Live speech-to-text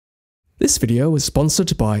This video is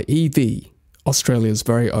sponsored by evee, Australia's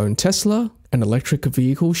very own Tesla and electric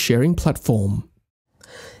vehicle sharing platform.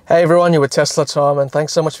 Hey everyone, you're with Tesla Tom, and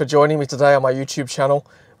thanks so much for joining me today on my YouTube channel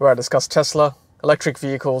where I discuss Tesla, electric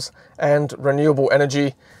vehicles and renewable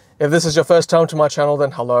energy. If this is your first time to my channel,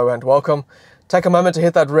 then hello and welcome. Take a moment to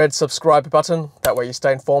hit that red subscribe button, that way you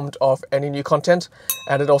stay informed of any new content,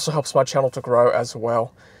 and it also helps my channel to grow as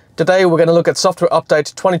well. Today we're going to look at software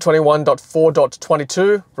update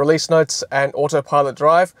 2021.4.22, release notes and autopilot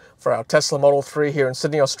drive for our Tesla Model 3 here in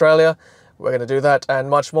Sydney, Australia. We're going to do that and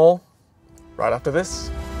much more right after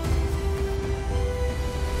this.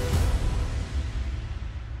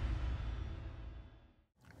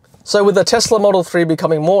 So with the Tesla Model 3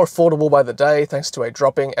 becoming more affordable by the day thanks to a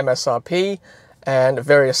dropping MSRP and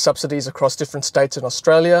various subsidies across different states in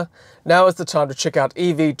Australia, now is the time to check out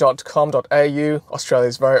evee.com.au,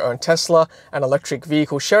 Australia's very own Tesla and electric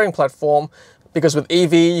vehicle sharing platform, because with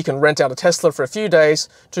evee you can rent out a Tesla for a few days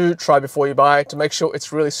to try before you buy to make sure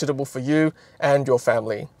it's really suitable for you and your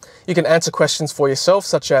family. You can answer questions for yourself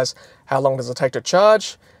such as how long does it take to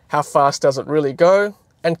charge, how fast does it really go,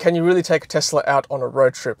 and can you really take a Tesla out on a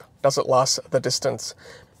road trip? Does it last the distance?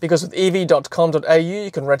 Because with evee.com.au you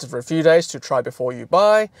can rent it for a few days to try before you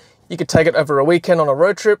buy. You could take it over a weekend on a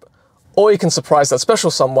road trip, or you can surprise that special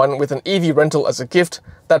someone with an evee rental as a gift.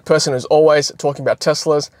 That person who's always talking about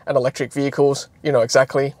Teslas and electric vehicles. You know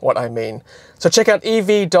exactly what I mean. So check out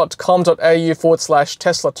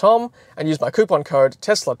evee.com.au/TeslaTom and use my coupon code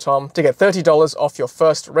TeslaTom to get $30 off your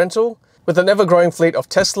first rental. With an ever-growing fleet of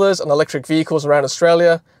Teslas and electric vehicles around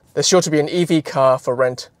Australia, there's sure to be an evee car for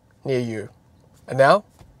rent near you. And now,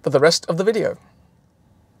 for the rest of the video.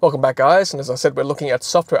 Welcome back guys, and as I said, we're looking at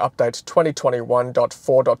software update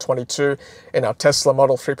 2021.4.22 in our Tesla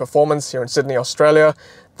Model 3 performance here in Sydney, Australia.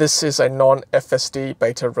 This is a non-FSD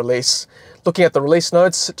beta release. Looking at the release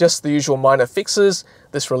notes, just the usual minor fixes.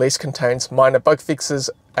 This release contains minor bug fixes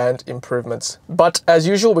and improvements. But as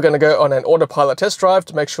usual, we're going to go on an autopilot test drive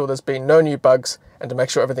to make sure there's been no new bugs and to make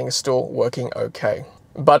sure everything is still working okay.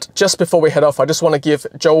 But just before we head off, I just want to give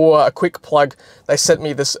Jowua a quick plug. They sent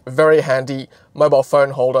me this very handy mobile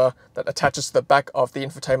phone holder that attaches to the back of the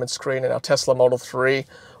infotainment screen in our Tesla Model 3.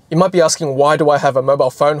 You might be asking, why do I have a mobile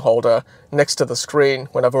phone holder next to the screen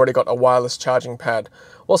when I've already got a wireless charging pad?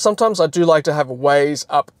 Well, sometimes I do like to have Waze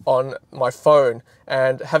up on my phone,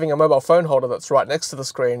 and having a mobile phone holder that's right next to the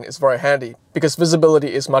screen is very handy because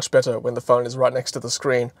visibility is much better when the phone is right next to the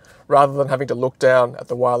screen rather than having to look down at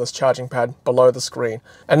the wireless charging pad below the screen.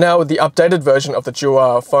 And now the updated version of the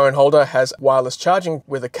Jowua phone holder has wireless charging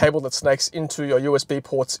with a cable that snakes into your USB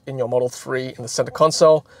ports in your Model 3 in the center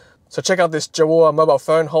console. So check out this Jowua mobile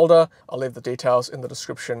phone holder. I'll leave the details in the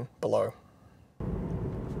description below.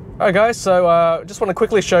 Alright guys, so just want to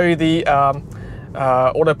quickly show you the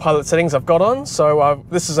autopilot settings I've got on. So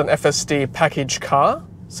this is an FSD package car.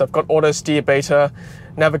 So I've got auto steer beta,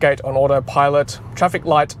 navigate on autopilot, traffic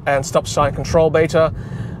light and stop sign control beta,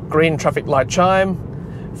 green traffic light chime,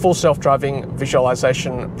 full self-driving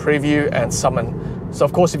visualization preview and summon. So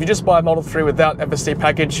of course, if you just buy a Model 3 without FSD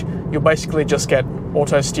package, you'll basically just get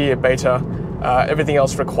auto steer beta. Everything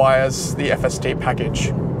else requires the FSD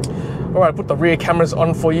package. All right, put the rear cameras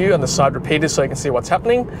on for you and the side repeaters so you can see what's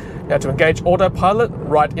happening. Now to engage autopilot,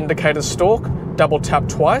 right indicator stalk, double tap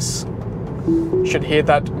twice. You should hear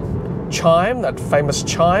that chime, that famous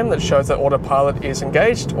chime that shows that autopilot is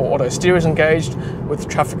engaged or auto steer is engaged with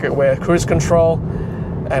traffic aware cruise control.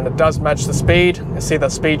 And it does match the speed. You see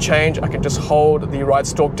that speed change. I can just hold the right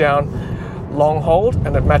stalk down, long hold,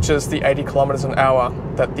 and it matches the 80 kilometers an hour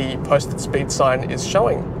that the posted speed sign is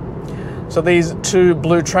showing. So these two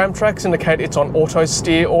blue tram tracks indicate it's on auto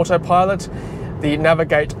steer autopilot. The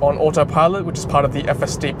navigate on autopilot, which is part of the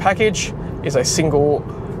FSD package, is a single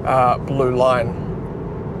blue line.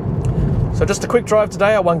 So just a quick drive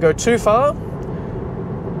today. I won't go too far.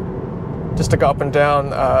 Just to go up and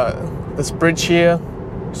down this bridge here,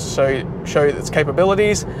 show you its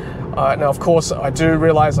capabilities. Now of course I do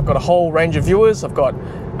realize I've got a whole range of viewers. I've got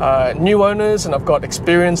new owners and I've got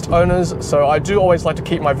experienced owners, so I do always like to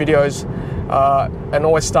keep my videos and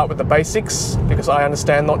always start with the basics, because I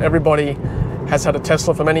understand not everybody has had a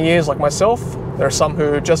Tesla for many years like myself. There are some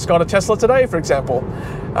who just got a Tesla today, for example.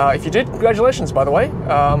 If you did, congratulations by the way.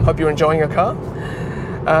 Hope you're enjoying your car.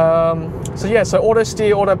 So yeah, so auto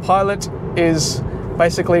steer autopilot is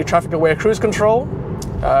basically traffic aware cruise control,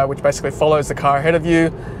 which basically follows the car ahead of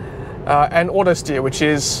you, and auto steer, which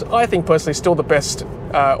is, I think personally, still the best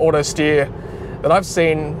auto steer that I've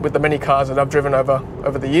seen with the many cars that I've driven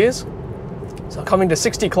over the years. So coming to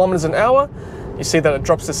 60 kilometers an hour, you see that it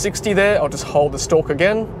drops to 60 there. I'll just hold the stalk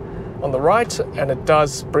again, on the right, and it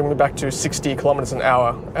does bring me back to 60 kilometers an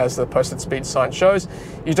hour as the posted speed sign shows.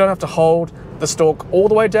 You don't have to hold the stalk all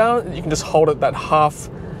the way down, you can just hold it that half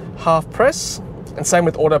press, and same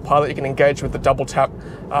with autopilot, you can engage with the double tap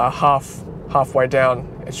halfway down.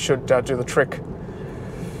 It should do the trick.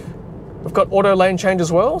 We've got auto lane change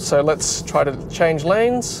as well, so let's try to change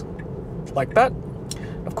lanes like that.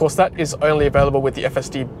 Of course, that is only available with the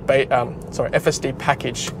FSD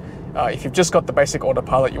package. If you've just got the basic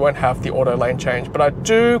autopilot, you won't have the auto lane change, but I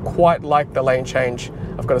do quite like the lane change,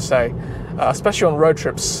 I've got to say, especially on road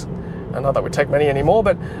trips. Not that we take many anymore,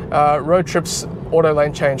 but road trips, auto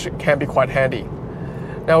lane change can be quite handy.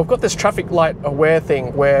 Now we've got this traffic light aware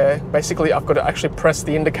thing where basically I've got to actually press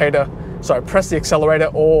the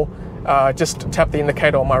accelerator or just tap the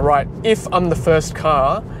indicator on my right if I'm the first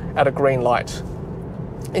car at a green light.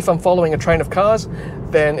 If I'm following a train of cars,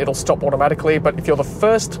 then it'll stop automatically, but if you're the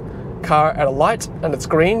first car at a light and it's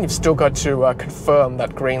green, you've still got to confirm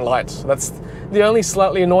that green light. So that's the only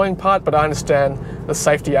slightly annoying part, but I understand the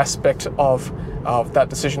safety aspect of that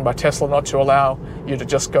decision by Tesla not to allow you to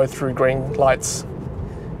just go through green lights.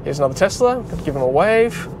 Here's another Tesla, give them a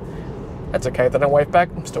wave. That's okay, they don't wave back,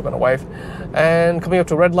 I'm still going to wave. And coming up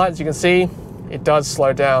to red light, as you can see, it does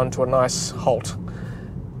slow down to a nice halt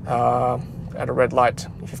at a red light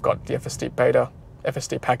if you've got the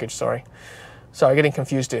FSD package, sorry. Sorry, getting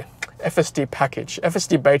confused here. FSD package.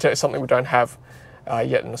 FSD beta is something we don't have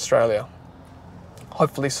yet in Australia.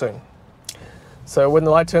 Hopefully soon. So when the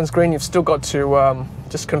light turns green, you've still got to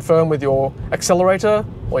just confirm with your accelerator,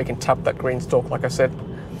 or you can tap that green stalk like I said.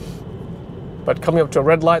 But coming up to a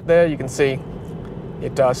red light there, you can see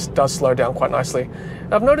it does slow down quite nicely.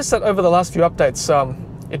 Now, I've noticed that over the last few updates,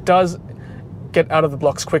 it does get out of the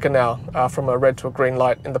blocks quicker now from a red to a green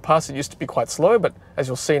light. In the past, it used to be quite slow, but as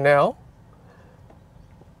you'll see now,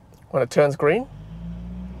 when it turns green,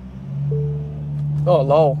 oh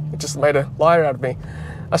lol, it just made a liar out of me.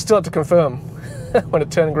 I still have to confirm when it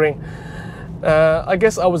turned green. I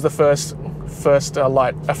guess I was the first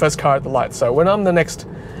car at the light. So when I'm the next,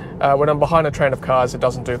 when I'm behind a train of cars, it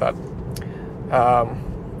doesn't do that. I'm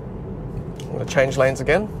going to change lanes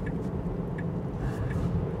again.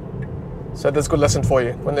 So there's a good lesson for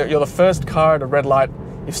you. When you're the first car at a red light,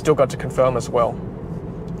 you've still got to confirm as well.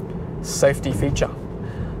 Safety feature.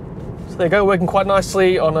 So there you go, working quite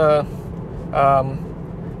nicely on a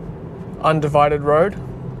undivided road.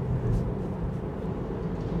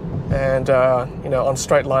 And on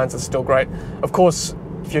straight lines, it's still great. Of course,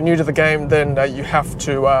 if you're new to the game, then you have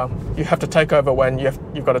to take over when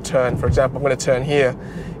you've got to turn. For example, I'm going to turn here.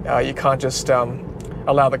 You can't just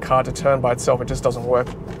allow the car to turn by itself. It just doesn't work.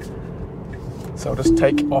 So I'll just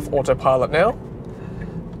take off autopilot now.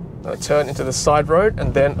 I'm going to turn into the side road,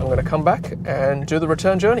 and then I'm going to come back and do the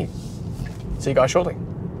return journey. See you guys shortly.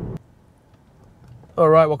 All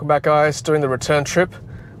right, welcome back, guys. Doing the return trip.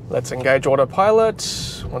 Let's engage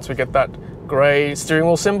autopilot. Once we get that grey steering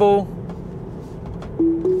wheel symbol,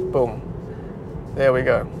 boom, there we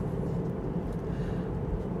go.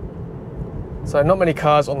 So not many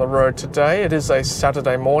cars on the road today. It is a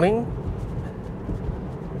Saturday morning.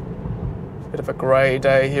 Bit of a grey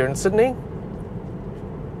day here in Sydney.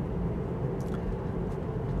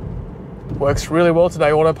 Works really well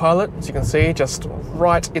today, autopilot, as you can see, just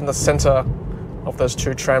right in the centre of those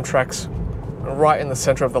two tram tracks, right in the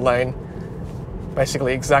centre of the lane.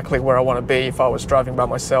 Basically exactly where I want to be if I was driving by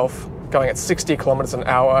myself, going at 60 kilometers an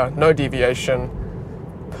hour, no deviation.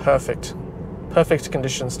 Perfect. Perfect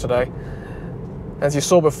conditions today. As you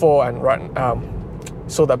saw before, and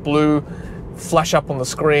saw that blue flash up on the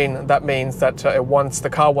screen, that means that the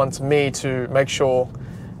car wants me to make sure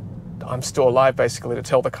I'm still alive, basically, to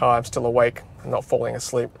tell the car I'm still awake and not falling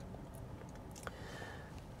asleep.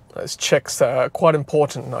 Those checks are quite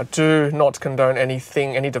important. I do not condone any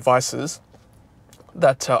devices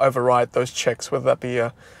that override those checks, whether that be,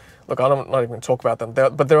 look, I'm not even going to talk about them,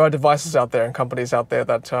 but there are devices out there and companies out there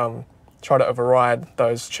that try to override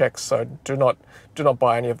those checks, so do not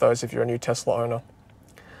buy any of those if you're a new Tesla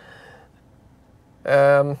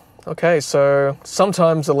owner. Okay, so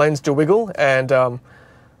sometimes the lanes do wiggle, and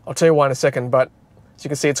I'll tell you why in a second, but as you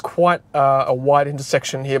can see, it's quite a wide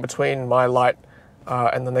intersection here between my light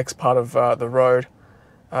and the next part of the road.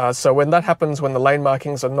 So when that happens, when the lane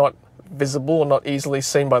markings are not visible or not easily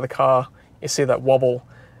seen by the car, you see that wobble.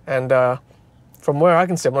 And from where I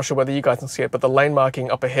can see, I'm not sure whether you guys can see it, but the lane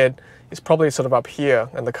marking up ahead is probably sort of up here,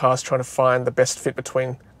 and the car's trying to find the best fit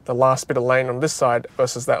between the last bit of lane on this side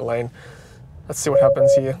versus that lane. Let's see what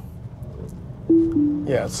happens here.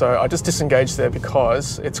 Yeah, so I just disengaged there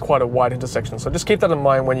because it's quite a wide intersection. So just keep that in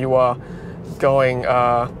mind when you are going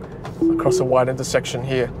across a wide intersection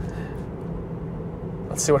here.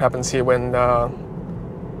 Let's see what happens here when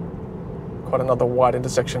quite another wide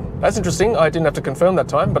intersection. That's interesting. I didn't have to confirm that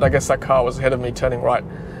time, but I guess that car was ahead of me turning right.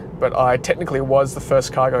 But I technically was the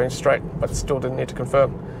first car going straight, but still didn't need to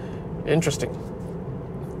confirm. Interesting.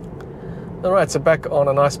 All right, so back on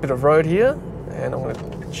a nice bit of road here, and I'm going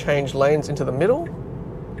to change lanes into the middle.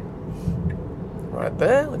 Right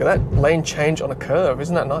there, look at that. Lane change on a curve,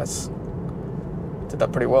 isn't that nice? Did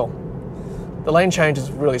that pretty well. The lane change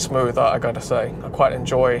is really smooth, I gotta say. I quite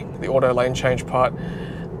enjoy the auto lane change part.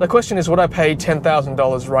 The question is, would I pay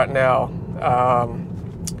 $10,000 right now?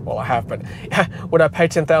 Well, I have, but would I pay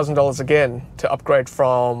 $10,000 again to upgrade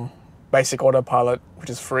from basic Autopilot,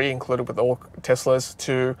 which is free, included with all Teslas,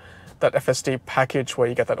 to that FSD package where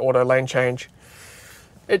you get that auto lane change?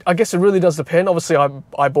 I guess it really does depend. Obviously,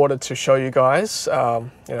 I bought it to show you guys,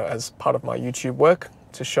 you know, as part of my YouTube work,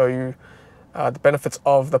 to show you the benefits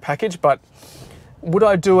of the package. But would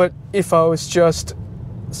I do it if I was just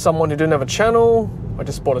someone who didn't have a channel? I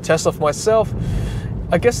just bought a Tesla for myself.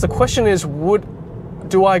 I guess the question is,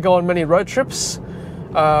 do I go on many road trips?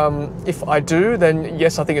 If I do, then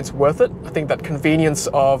yes, I think it's worth it. I think that convenience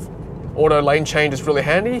of auto lane change is really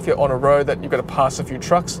handy. If you're on a road that you've got to pass a few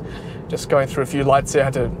trucks, just going through a few lights there, I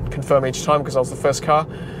had to confirm each time because I was the first car.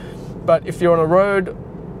 But if you're on a road,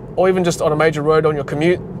 or even just on a major road on your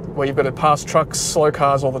commute, where you've got to pass trucks, slow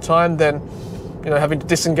cars all the time, then, you know, having to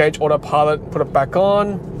disengage Autopilot, put it back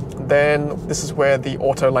on, then this is where the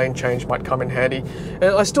auto lane change might come in handy. And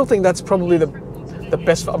I still think that's probably the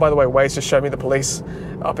best. By the way, Waze just showed me the police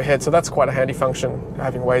up ahead, so that's quite a handy function,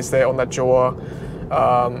 having Waze there on that Jowua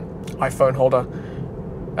iPhone holder.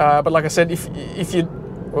 But like I said, if you,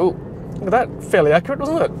 oh, look at that, fairly accurate,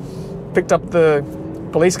 wasn't it? Picked up the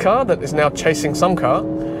police car that is now chasing some car.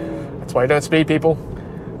 That's why you don't speed, people.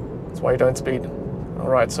 That's why you don't speed. All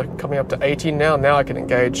right, so coming up to 80 now. Now I can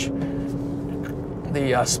engage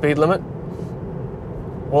the speed limit.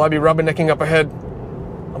 Will I be rubbernecking up ahead?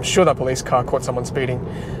 I'm sure that police car caught someone speeding.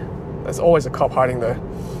 There's always a cop hiding there.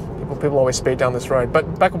 People always speed down this road.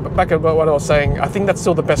 But back at what I was saying, I think that's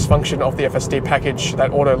still the best function of the FSD package,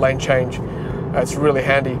 that auto lane change. It's really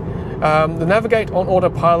handy. The navigate on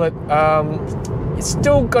Autopilot, it's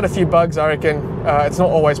still got a few bugs, I reckon. It's not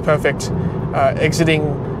always perfect. Exiting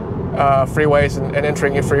freeways and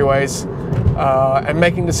entering in freeways, and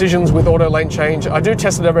making decisions with auto lane change. I do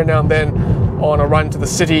test it every now and then on a run to the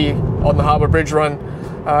city, on the Harbour Bridge run.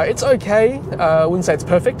 It's okay. I wouldn't say it's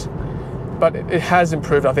perfect, but it has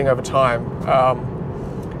improved, I think, over time.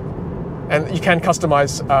 And you can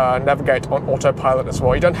customize navigate on Autopilot as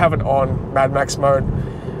well. You don't have it on Mad Max mode,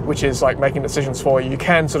 which is like making decisions for you. You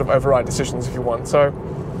can sort of override decisions if you want. So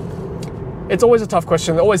it's always a tough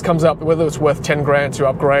question. It always comes up whether it's worth 10 grand to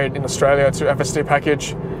upgrade in Australia to FSD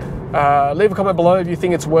package. Leave a comment below if you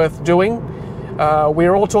think it's worth doing.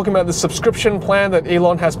 We're all talking about the subscription plan that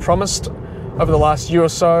Elon has promised over the last year or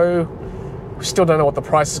so. We still don't know what the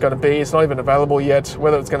price is going to be. It's not even available yet.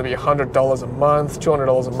 Whether it's going to be $100 a month,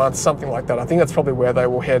 $200 a month, something like that. I think that's probably where they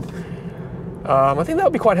will head. I think that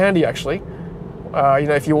would be quite handy, actually. You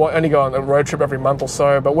know, if you only go on a road trip every month or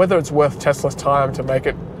so. But whether it's worth Tesla's time to make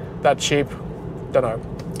it that cheap, don't know.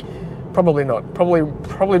 Probably not.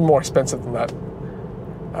 Probably more expensive than that.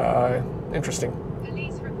 Interesting.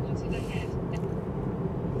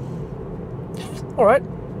 All right.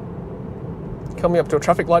 Coming up to a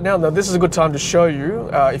traffic light now. Now this is a good time to show you,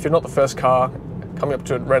 if you're not the first car coming up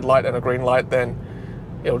to a red light and a green light, then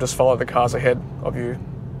it'll just follow the cars ahead of you.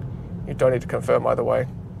 You don't need to confirm either way.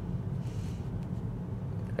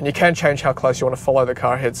 And you can change how close you want to follow the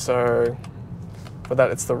car ahead. So for that,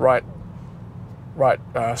 it's the right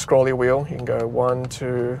scrolly wheel. You can go 1,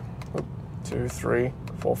 2, 3,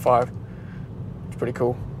 4, 5. It's pretty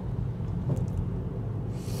cool.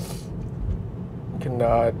 You can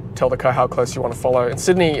tell the car how close you want to follow. In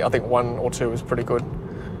Sydney, I think 1 or 2 is pretty good.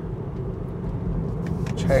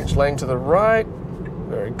 Change lane to the right.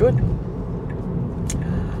 Very good.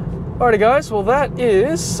 Alrighty guys, well that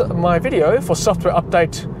is my video for software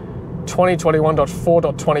update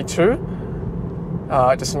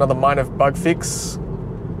 2021.4.22. Just another minor bug fix.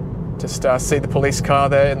 Just see the police car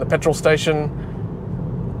there in the petrol station.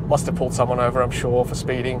 Must have pulled someone over, I'm sure, for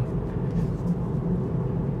speeding.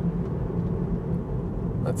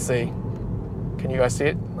 Let's see. Can you guys see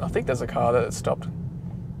it? I think there's a car there that stopped.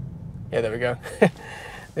 Yeah, there we go.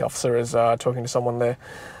 The officer is talking to someone there.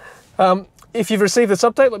 If you've received this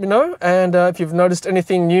update, let me know. And if you've noticed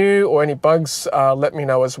anything new or any bugs, let me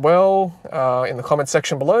know as well in the comment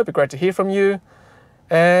section below. It'd be great to hear from you.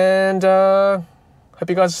 And hope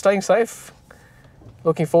you guys are staying safe.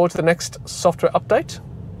 Looking forward to the next software update.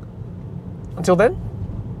 Until then,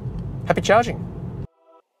 happy charging.